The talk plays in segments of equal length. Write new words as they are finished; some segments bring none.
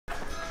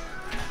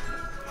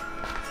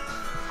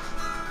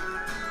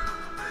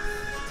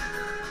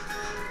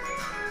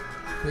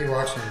What are you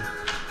watching?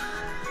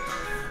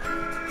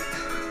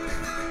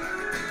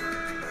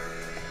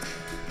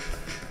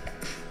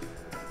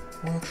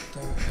 What the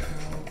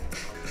hell?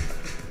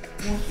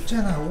 What,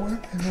 Jenna, what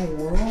in the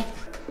world?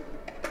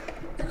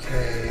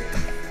 Okay.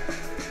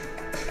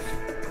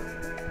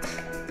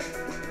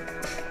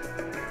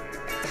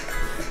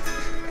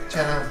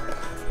 Jenna.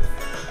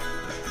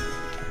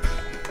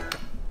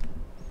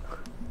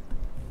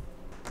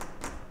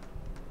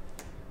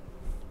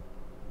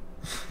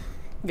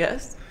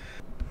 Yes?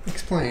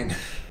 Explain.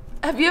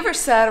 Have you ever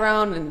sat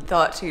around and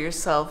thought to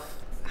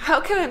yourself, how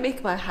can I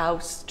make my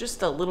house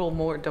just a little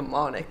more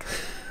demonic?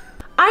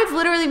 I've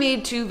literally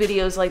made 2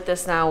 videos like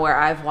this now where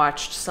I've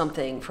watched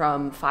something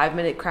from 5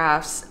 Minute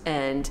Crafts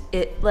and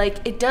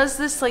it does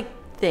this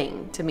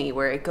thing to me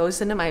where it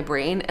goes into my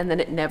brain and then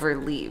it never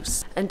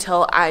leaves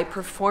until I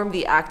perform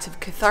the act of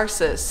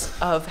catharsis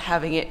of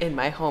having it in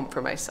my home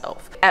for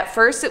myself. At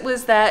first it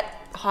was that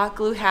hot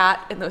glue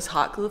hat and those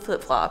hot glue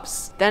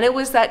flip-flops. Then it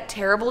was that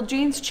terrible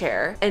jeans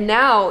chair. And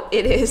now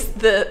it is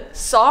the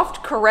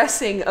soft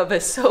caressing of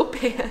a soap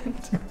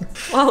hand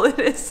while it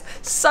is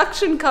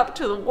suction cupped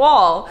to the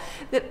wall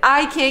that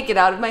I can't get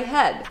out of my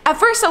head. At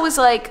first I was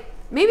like,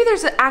 maybe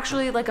there's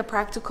actually a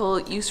practical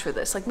use for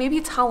this. Like maybe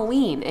it's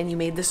Halloween and you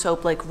made the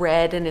soap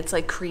red and it's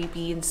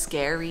creepy and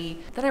scary.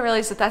 Then I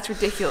realized that that's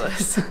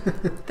ridiculous.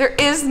 There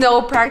is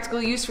no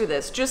practical use for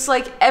this. Just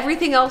like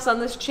everything else on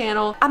this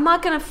channel, I'm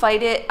not gonna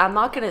fight it. I'm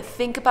not gonna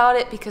think about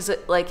it because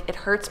it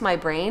hurts my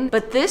brain.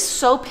 But this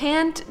soap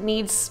hand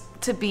needs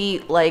to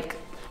be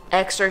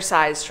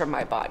exercised from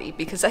my body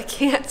because I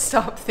can't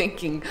stop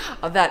thinking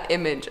of that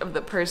image of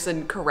the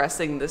person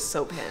caressing this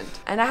soap hand.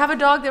 And I have a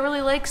dog that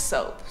really likes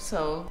soap.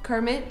 So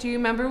Kermit, do you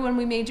remember when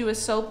we made you a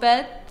soap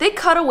bed? They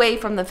cut away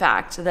from the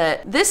fact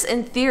that this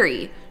in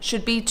theory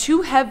should be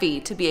too heavy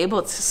to be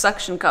able to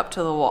suction cup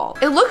to the wall.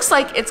 It looks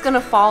like it's gonna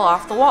fall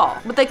off the wall,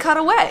 but they cut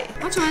away.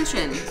 Not to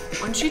mention,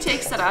 when she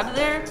takes that out of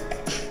there,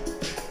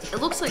 it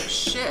looks like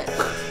shit.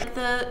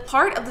 The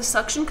part of the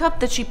suction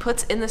cup that she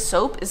puts in the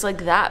soap is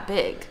that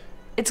big.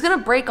 It's gonna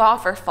break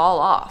off or fall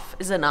off,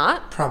 is it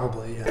not?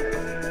 Probably,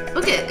 yeah.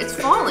 Look it's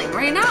falling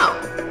right now.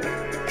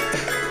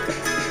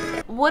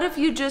 What if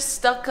you just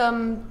stuck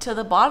them to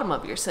the bottom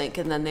of your sink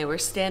and then they were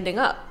standing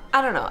up?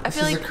 I don't know. I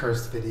feel like this is a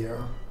cursed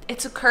video.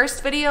 It's a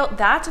cursed video,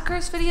 that's a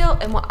cursed video,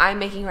 and what I'm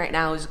making right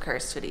now is a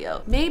cursed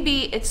video.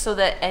 Maybe it's so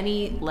that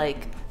any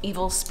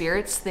evil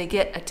spirits, they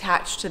get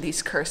attached to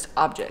these cursed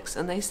objects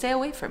and they stay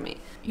away from me.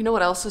 You know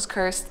what else is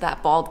cursed?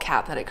 That bald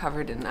cap that I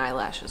covered in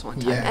eyelashes one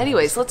time. Yeah.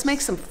 Anyways, let's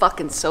make some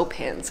fucking soap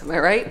hands, am I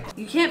right?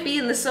 You can't be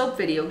in the soap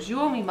video because you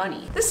owe me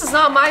money. This is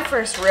not my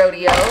first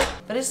rodeo,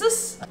 but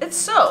it's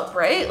soap,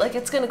 right?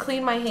 It's gonna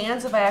clean my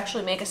hands if I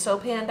actually make a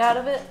soap hand out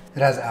of it. It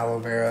has aloe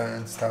vera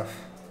and stuff.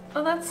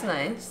 Oh, that's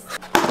nice.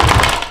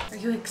 Are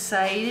you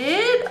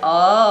excited?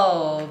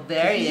 Oh,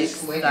 very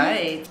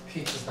excited.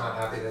 Peach is not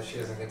happy that she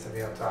doesn't get to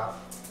be up top.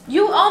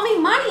 You owe me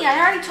money. I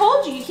already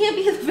told you. You can't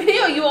be in the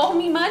video. You owe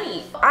me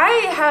money. I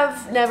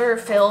have never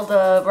filled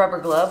a rubber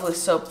glove with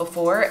soap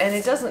before, and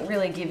it doesn't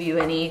really give you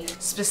any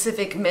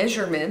specific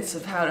measurements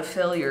of how to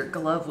fill your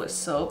glove with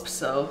soap,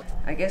 so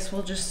I guess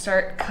we'll just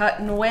start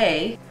cutting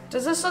away.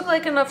 Does this look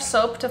like enough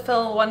soap to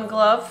fill one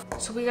glove?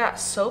 So we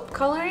got soap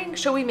coloring.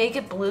 Should we make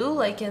it blue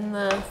like in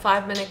the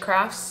 5 Minute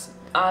Crafts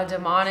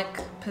demonic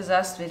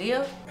possessed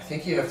video? I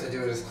think you have to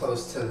do it as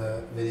close to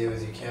the video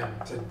as you can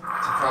to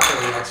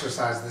properly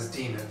exercise this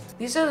demon.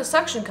 These are the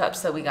suction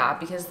cups that we got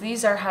because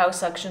these are how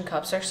suction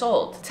cups are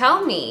sold.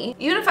 Tell me,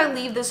 even if I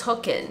leave this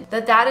hook in,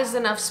 that is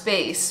enough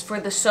space for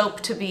the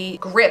soap to be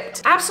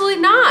gripped? Absolutely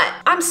not.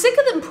 I'm sick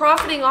of them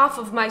profiting off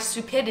of my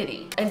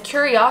stupidity and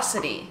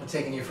curiosity. I'm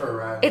taking you for a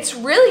ride. It's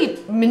really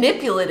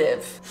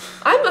manipulative.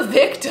 I'm a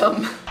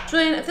victim.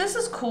 Julian, if this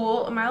is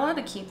cool, am I allowed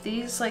to keep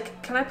these?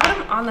 Can I put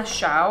them on the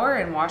shower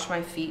and wash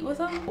my feet with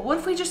them? What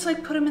if we just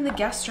put them in the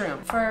guest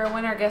room for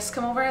when our guests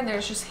come over and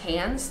there's just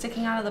hands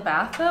sticking out of the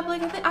bathtub? I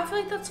feel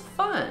like that's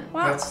fun.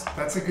 Wow.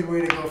 That's a good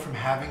way to go from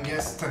having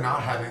guests to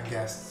not having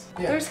guests.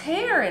 Yeah. There's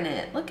hair in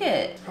it. Look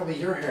it. Probably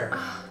your hair.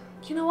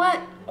 You know what?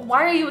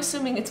 Why are you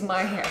assuming it's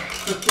my hair?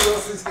 Who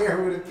else's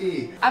hair would it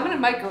be? I'm gonna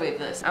microwave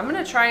this. I'm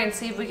gonna try and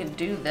see if we can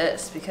do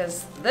this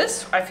because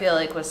this I feel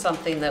like was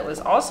something that was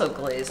also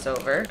glazed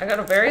over. I got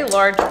a very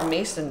large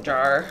mason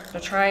jar to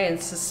try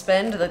and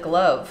suspend the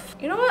glove.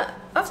 You know what?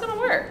 That's gonna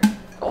work.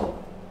 Oh,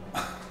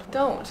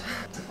 don't.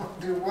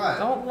 Don't do what?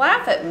 Don't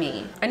laugh at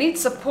me. I need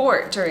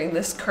support during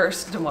this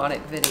cursed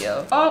demonic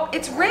video. Oh,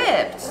 it's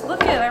ripped.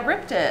 Look I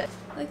ripped it.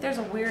 There's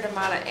a weird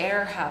amount of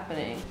air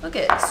happening. Look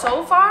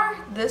so far,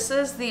 this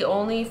is the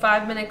only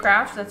 5 Minute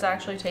Craft that's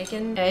actually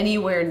taken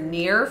anywhere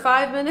near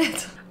 5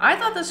 minutes. I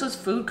thought this was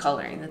food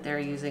coloring that they were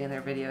using in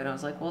their video, and I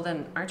was like, well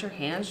then, aren't your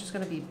hands just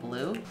gonna be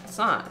blue? It's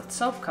not, it's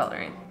soap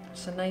coloring.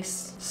 It's a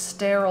nice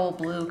sterile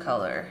blue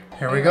color.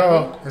 Here we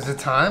go. Is it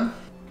time?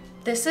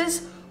 This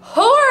is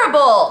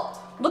horrible!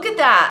 Look at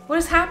that. What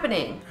is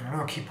happening? I don't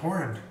know, keep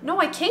pouring. No,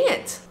 I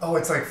can't. Oh,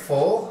 it's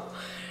full?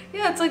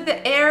 Yeah, it's like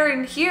the air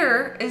in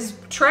here is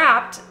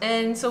trapped,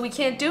 and so we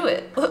can't do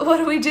it. What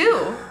do we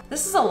do?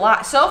 This is a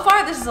lie. So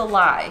far, this is a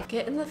lie.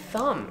 Get in the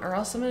thumb, or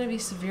else I'm gonna be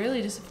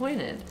severely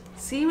disappointed.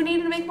 See, we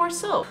need to make more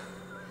soap.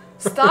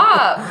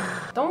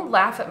 Stop! Don't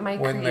laugh at my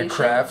creation. When the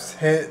crafts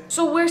hit.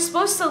 So we're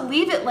supposed to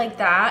leave it like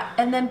that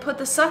and then put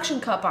the suction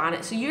cup on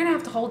it. So you're gonna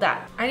have to hold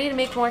that. I need to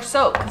make more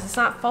soap because it's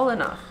not full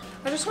enough.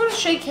 I just want to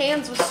shake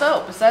hands with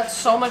soap. Is that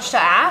so much to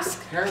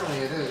ask? Apparently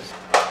it is.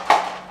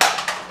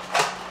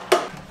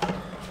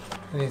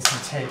 I need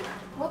some tape.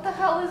 What the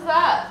hell is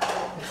that?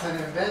 It's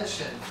an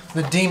invention.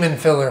 The Demon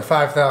Filler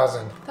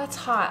 5000. That's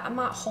hot. I'm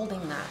not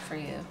holding that for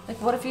you.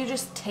 Like, what if you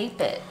just tape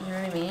it? You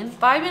know what I mean?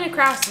 5-minute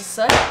crafts is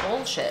such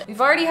bullshit.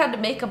 We've already had to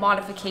make a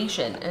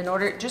modification in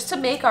order just to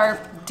make our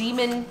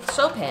demon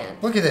soap hand.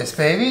 Look at this,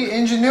 baby.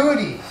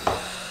 Ingenuity.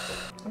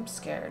 I'm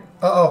scared.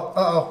 Uh-oh,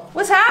 uh-oh.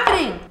 What's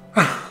happening?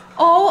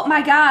 Oh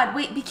my God.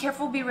 Wait, be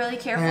careful. Be really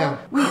careful. Yeah.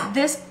 Wait,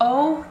 this,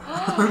 oh.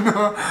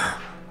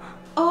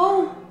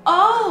 Oh,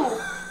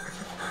 oh.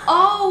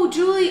 Oh,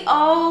 Julie,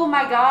 oh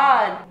my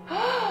God.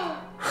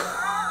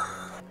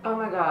 Oh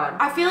my God.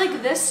 I feel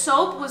like this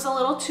soap was a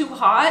little too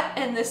hot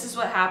and this is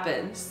what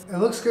happens. It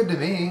looks good to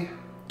me.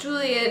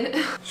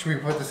 Julian. Should we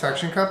put the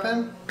suction cup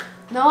in?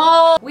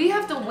 No. We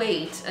have to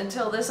wait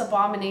until this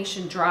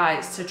abomination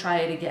dries to try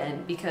it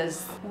again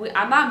because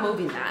I'm not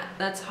moving that.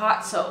 That's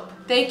hot soap.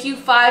 Thank you,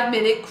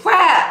 5-minute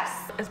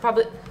crafts. It's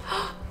probably.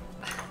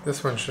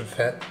 This one should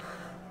fit.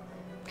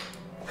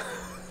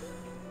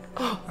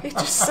 Oh, it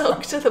just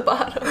sunk to the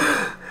bottom.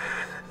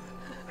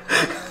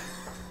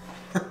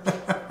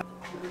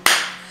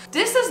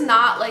 This is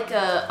not like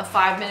a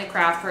 5-minute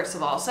craft, first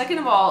of all. Second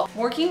of all,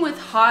 working with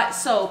hot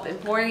soap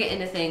and pouring it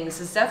into things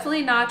is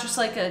definitely not just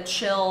like a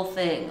chill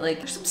thing. Like,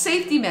 there's some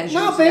safety measures.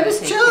 No, babe,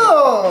 it's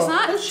chill. It's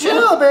not it's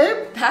chill,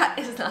 babe. That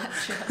is not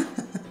chill.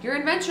 Your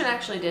invention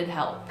actually did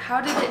help.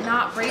 How did it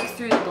not break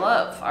through the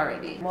glove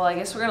already? Well, I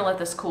guess we're gonna let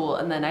this cool,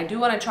 and then I do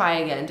want to try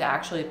again to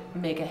actually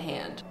make a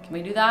hand. Can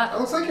we do that? It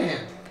looks like a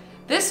hand.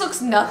 This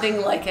looks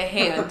nothing like a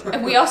hand.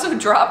 And we also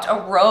dropped a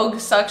rogue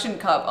suction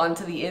cup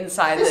onto the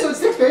inside. This one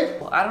sticks,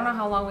 babe. Well, I don't know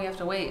how long we have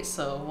to wait,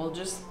 so we'll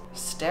just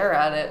stare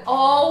at it.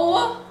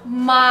 Oh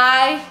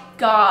my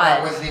God.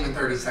 That wasn't even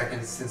 30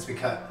 seconds since we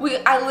cut. We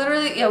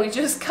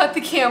just cut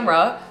the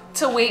camera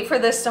to wait for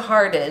this to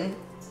harden,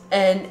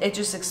 and it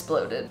just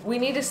exploded. We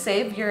need to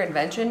save your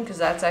invention because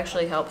that's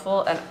actually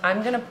helpful, and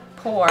I'm gonna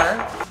pour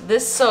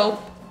this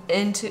soap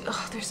into,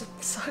 oh, there's a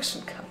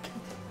suction cup.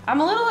 I'm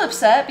a little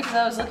upset because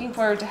I was looking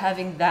forward to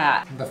having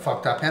that. The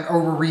fucked up hand. Oh,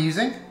 we're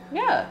reusing?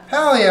 Yeah.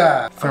 Hell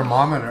yeah.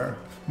 Thermometer.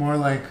 More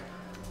like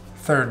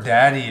third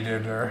daddy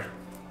did her.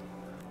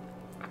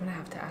 I'm gonna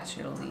have to ask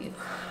you to leave.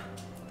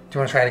 Do you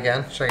want to try it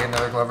again? Should I get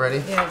another glove ready?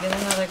 Yeah, get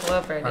another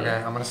glove ready. Okay,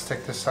 I'm gonna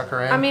stick this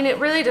sucker in. I mean, it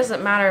really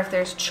doesn't matter if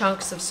there's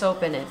chunks of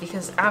soap in it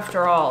because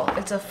after all,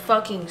 it's a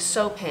fucking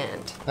soap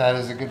hand. That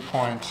is a good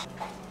point.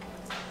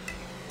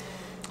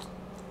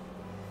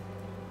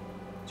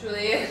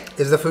 Julian.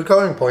 Is the food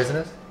coloring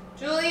poisonous?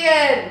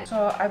 Julian!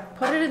 So I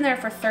put it in there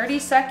for 30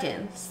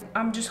 seconds.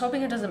 I'm just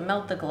hoping it doesn't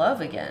melt the glove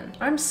again.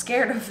 I'm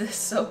scared of this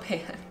soap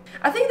hand.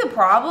 I think the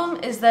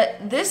problem is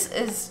that this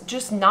is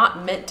just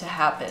not meant to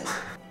happen.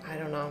 I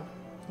don't know.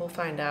 We'll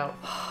find out.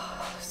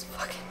 Oh, it's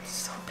fucking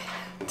so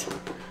bad.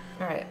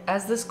 All right,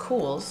 as this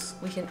cools,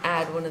 we can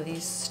add one of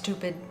these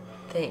stupid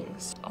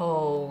things.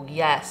 Oh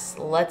yes,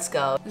 let's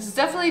go. This is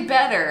definitely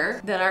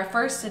better than our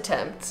first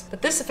attempt,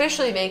 but this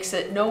officially makes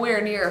it nowhere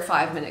near a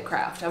 5-minute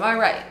craft. Am I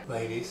right?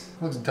 Ladies.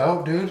 Looks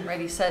dope, dude.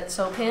 Ready, set,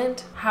 soap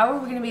hand. How are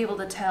we gonna be able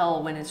to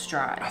tell when it's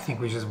dry? I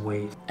think we just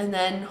wait. And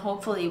then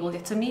hopefully we'll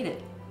get to meet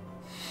it.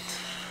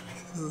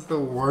 This is the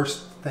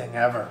worst thing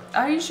ever.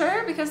 Are you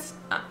sure? Because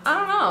I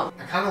don't know.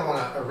 I kind of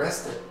want to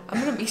arrest it. I'm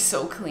gonna be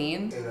so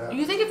clean. Yeah.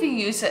 You think if you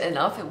use it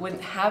enough, it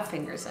wouldn't have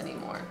fingers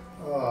anymore?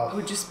 It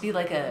would just be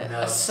like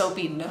a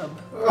soapy nub.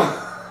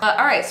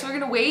 All right, so we're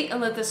gonna wait and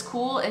let this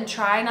cool and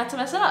try not to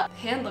mess it up.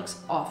 Hand looks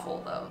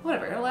awful though.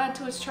 Whatever, it'll add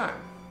to its charm.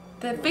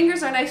 The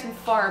fingers are nice and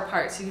far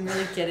apart so you can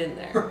really get in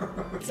there.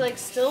 It's like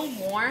still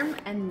warm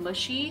and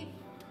mushy,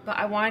 but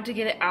I wanted to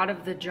get it out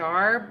of the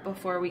jar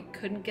before we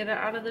couldn't get it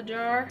out of the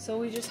jar. So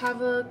we just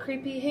have a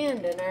creepy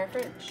hand in our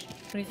fridge.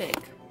 What do you think?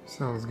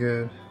 Sounds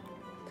good.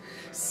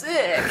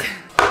 Sick.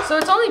 So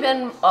it's only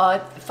been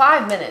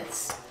 5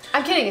 minutes.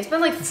 I'm kidding, it's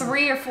been like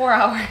 3 or 4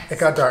 hours. It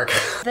got dark.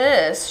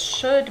 This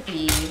should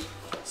be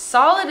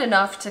solid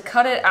enough to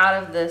cut it out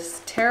of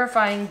this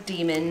terrifying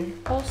demon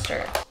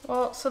holster.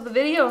 Well, so the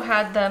video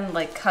had them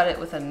like cut it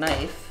with a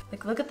knife.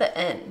 Like, look at the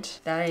end.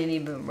 That ain't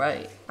even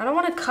right. I don't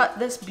want to cut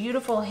this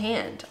beautiful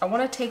hand. I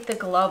want to take the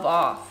glove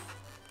off.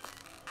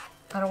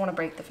 I don't want to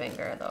break the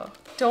finger though.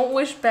 Don't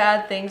wish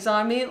bad things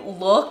on me.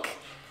 Look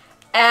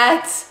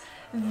at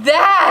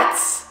that.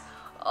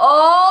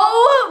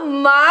 Oh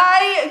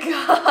my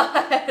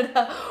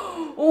God.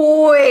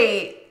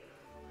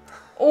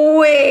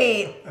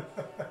 Wait.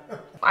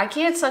 I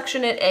can't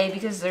suction it, A,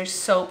 because there's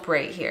soap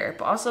right here,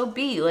 but also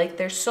B, like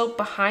there's soap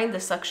behind the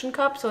suction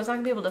cup, so it's not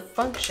gonna be able to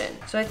function.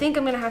 So I think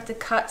I'm gonna have to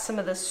cut some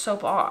of this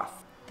soap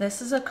off. This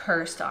is a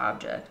cursed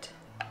object.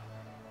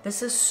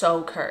 This is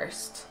so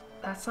cursed.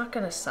 That's not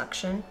gonna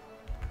suction.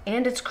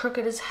 And it's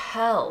crooked as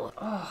hell.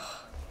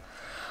 Oh.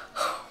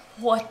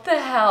 What the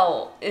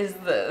hell is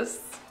this?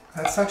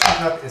 That suction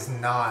cup is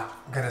not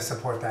gonna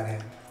support that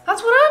hand.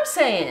 That's what I'm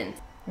saying.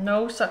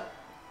 No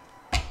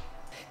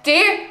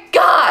Dear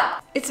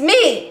God, it's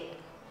me,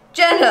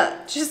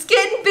 Jenna, just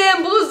getting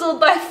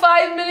bamboozled by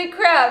 5-minute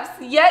crafts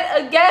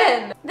yet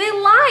again. They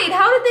lied.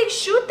 How did they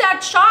shoot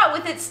that shot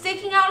with it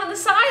sticking out on the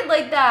side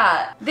like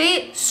that?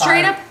 They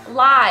straight up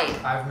lied.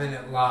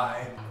 5-minute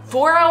lie.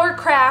 4-hour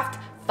craft,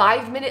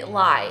 5-minute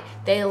lie.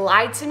 They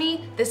lied to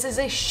me. This is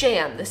a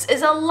sham. This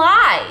is a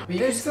lie. But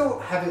you can still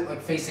have it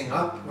like facing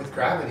up with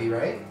gravity,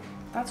 right?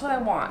 That's what I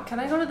want. Can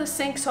I go to the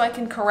sink so I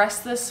can caress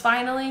this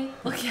finally?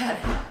 Look at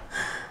it.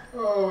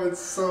 Oh, it's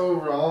so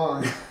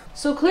wrong.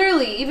 So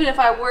clearly, even if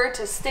I were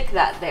to stick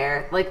that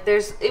there, like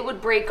it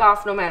would break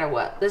off no matter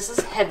what. This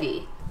is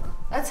heavy.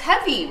 That's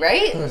heavy,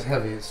 right? That's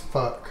heavy as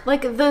fuck.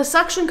 Like the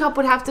suction cup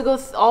would have to go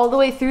all the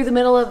way through the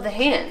middle of the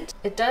hand.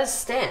 It does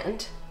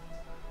stand.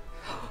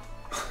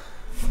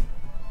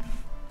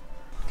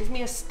 Give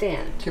me a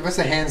stand. Give us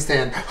a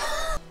handstand.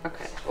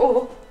 Okay.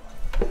 Oh.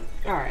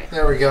 All right.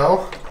 There we go.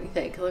 What do you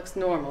think? It looks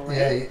normal, right?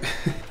 Yeah,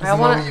 this is the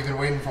moment you've been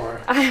waiting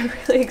for. I'm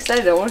really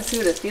excited. I want to see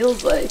what it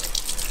feels like.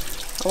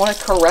 I want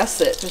to caress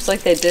it, just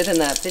like they did in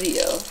that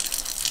video.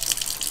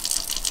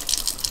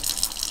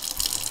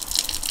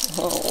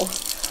 Oh.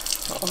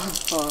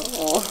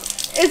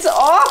 It's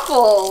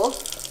awful.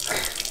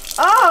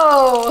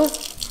 Oh.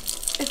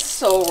 It's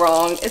so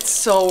wrong. It's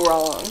so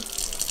wrong.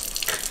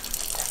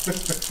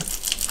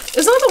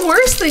 It's not the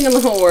worst thing in the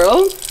whole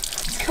world.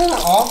 It's kind of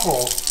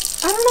awful.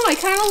 I don't know, I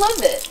kind of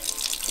love it.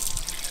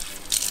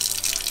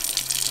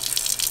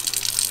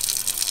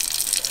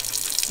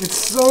 It's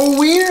so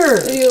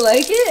weird. Do you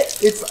like it?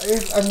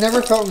 It's I've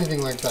never felt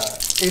anything like that.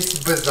 It's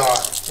bizarre.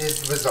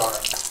 It's bizarre.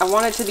 I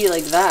want it to be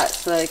like that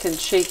so that I can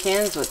shake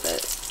hands with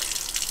it.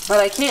 But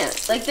I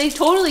can't. Like, they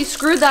totally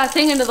screwed that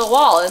thing into the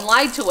wall and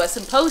lied to us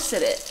and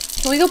posted it.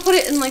 Can we go put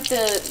it in like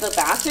the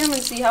bathroom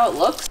and see how it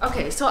looks?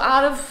 Okay, so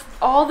out of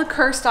all the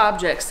cursed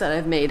objects that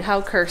I've made,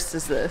 how cursed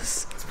is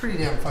this? It's pretty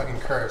damn fucking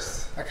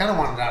cursed. I kind of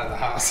want it out of the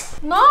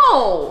house.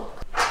 No!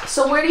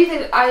 So where do you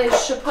think I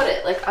should put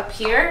it? Like up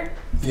here?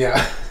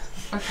 Yeah.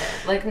 Okay,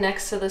 like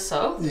next to the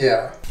soap?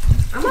 Yeah.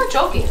 I'm not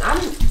joking.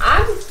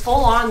 I'm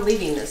full on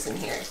leaving this in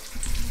here.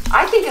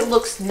 I think it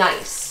looks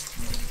nice.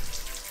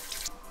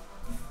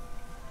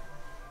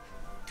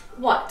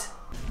 What?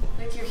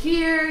 Like you're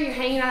here, you're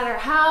hanging out at our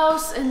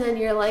house, and then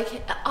you're like,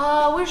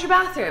 where's your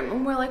bathroom?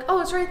 And we're like, oh,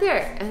 it's right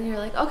there. And you're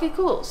like, okay,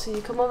 cool. So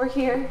you come over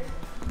here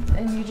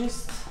and you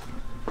just...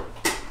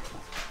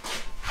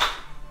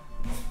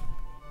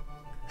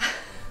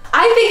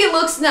 I think it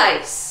looks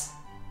nice.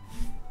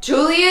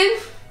 Julien,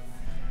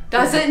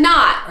 does it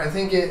not? I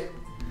think it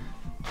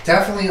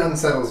definitely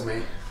unsettles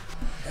me.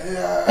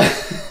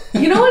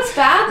 You know what's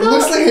bad though? It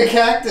looks like a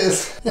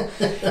cactus.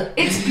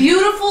 It's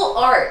beautiful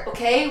art,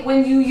 okay?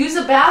 When you use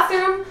a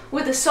bathroom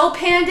with a soap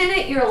hand in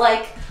it, you're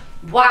like,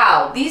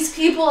 wow, these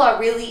people are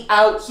really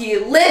out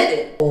here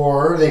living.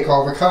 Or they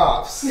call the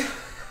cops.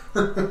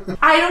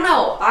 I don't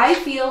know. I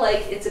feel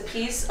like it's a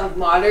piece of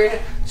modern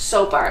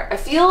soap art. I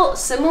feel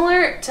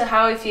similar to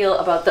how I feel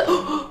about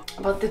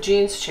the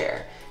jeans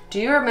chair. Do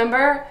you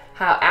remember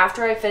how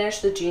after I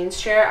finished the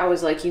jeans chair, I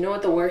was like, you know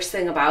what the worst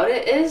thing about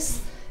it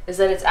is? Is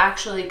that it's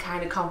actually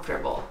kind of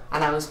comfortable.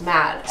 And I was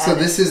mad. So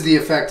this is the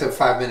effect of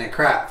 5-minute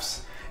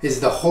crafts. Is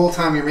the whole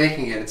time you're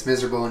making it, it's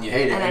miserable and you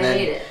hate it. And I then,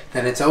 hate it.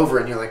 Then it's over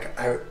and you're like,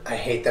 I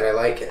hate that I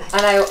like it.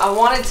 And I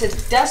wanted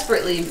to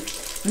desperately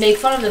make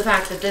fun of the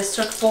fact that this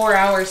took 4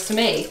 hours to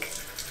make.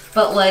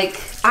 But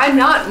like, I'm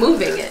not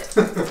moving it.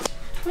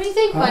 What do you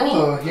think, Bunny?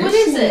 Oh, What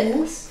is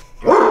it?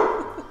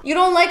 You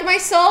don't like my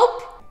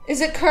soap? Is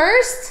it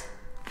cursed?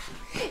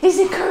 Is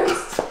it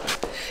cursed?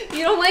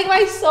 You don't like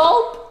my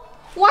soap?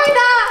 Why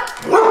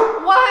not?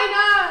 Why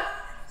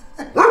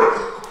not?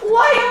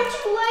 Why don't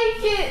you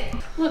like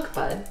it? Look,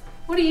 bud,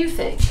 what do you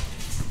think?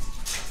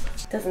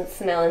 Doesn't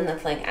smell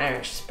enough like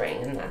Irish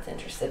Spring. I'm not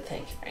interested,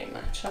 thank you very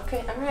much.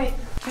 Okay, all right.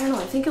 I don't know,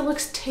 I think it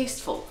looks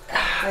tasteful.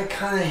 I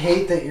kind of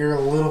hate that you're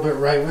a little bit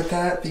right with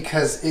that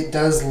because it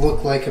does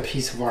look like a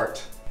piece of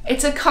art.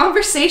 It's a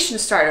conversation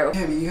starter.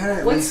 Yeah, but you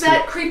gotta What's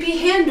that creepy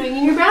hand doing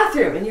in your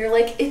bathroom? And you're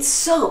like, it's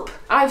soap.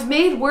 I've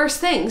made worse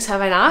things,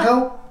 have I not?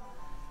 No.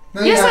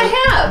 No, yes, I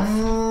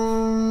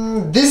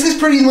have. This is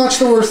pretty much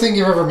the worst thing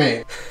you've ever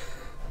made.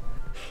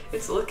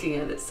 It's looking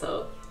at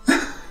itself.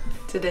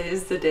 Today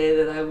is the day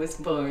that I was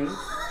born.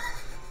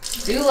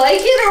 Do you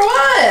like it or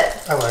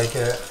what? I like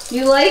it.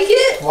 You like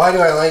it? Why do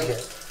I like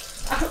it?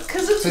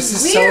 Because it's This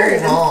is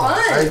weird so long.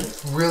 and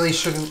fun. I really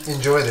shouldn't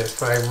enjoy this,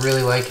 but I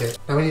really like it.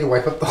 Now we need to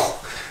wipe up the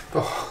whole...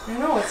 I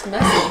know, it's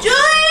messy.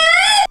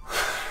 Julien!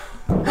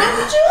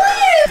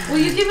 Julien! Will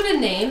you give it a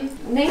name?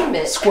 Name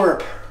it.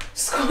 Squirp.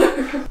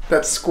 Squirp.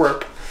 That's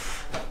Squirp.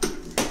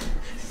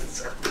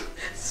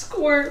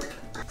 Squirp.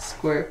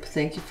 Squirp,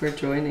 thank you for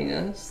joining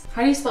us.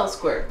 How do you spell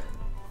squirp?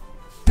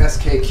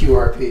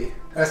 SKQRP.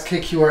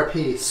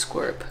 SKQRP.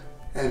 Squirp.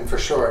 And for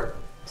short,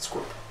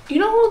 Squirp. You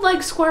know who would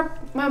like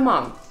Squirp? My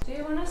mom. Do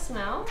you want to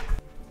smell?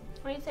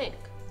 What do you think?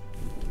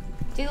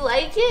 Do you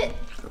like it?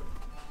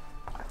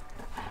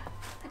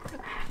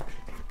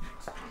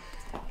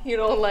 You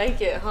don't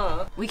like it,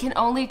 huh? We can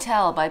only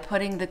tell by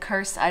putting the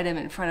cursed item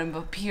in front of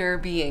a pure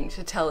being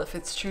to tell if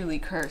it's truly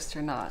cursed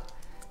or not.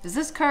 Is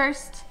this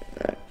cursed?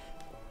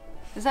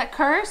 Is that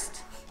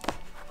cursed?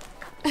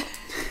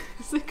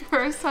 Is it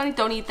cursed, honey?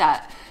 Don't eat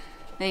that.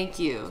 Thank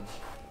you.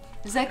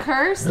 Is that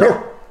cursed?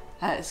 No.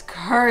 That is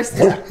cursed.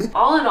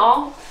 All in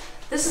all,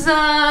 this is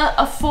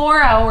a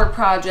 4-hour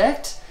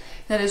project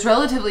that is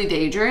relatively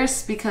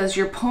dangerous because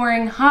you're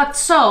pouring hot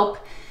soap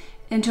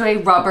into a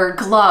rubber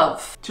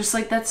glove. Just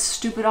like that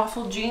stupid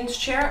awful jeans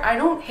chair. I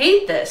don't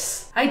hate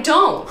this. I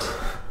don't.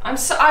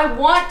 I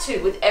want to,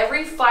 with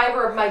every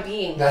fiber of my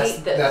being,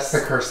 hate this. That's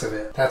the curse of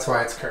it. That's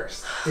why it's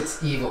cursed.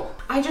 It's evil.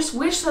 I just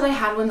wish that I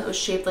had one that was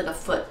shaped like a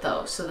foot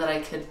though, so that I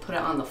could put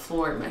it on the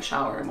floor in my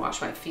shower and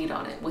wash my feet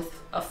on it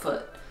with a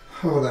foot.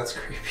 Oh, that's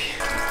creepy.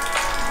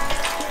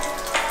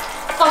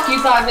 Fuck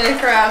you,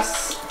 5-minute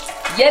crafts.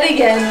 Yet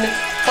again,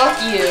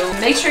 fuck you.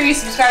 Make sure you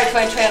subscribe to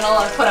my channel.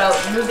 I put out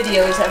new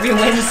videos every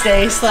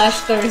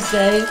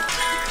Wednesday/Thursday.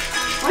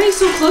 Why are you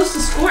so close to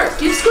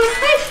Scorp? You Scorp,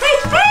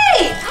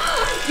 hey!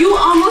 You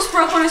almost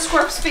broke one of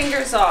Scorp's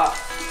fingers off.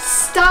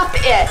 Stop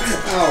it.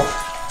 Oh.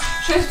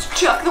 Should I just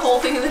chuck the whole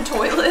thing in the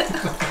toilet?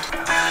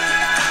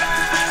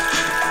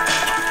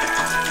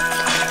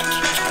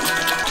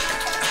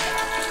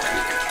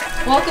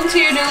 Welcome to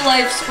your new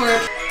life,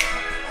 Scorp.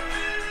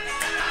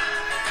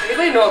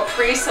 Anybody know a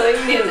priest? I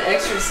think we need an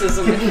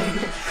exorcism.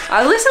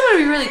 At least I'm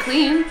gonna be really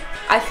clean.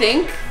 I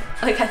think.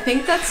 Like, I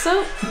think that's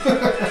so.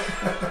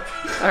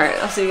 Alright,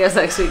 I'll see you guys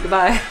next week.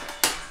 Goodbye.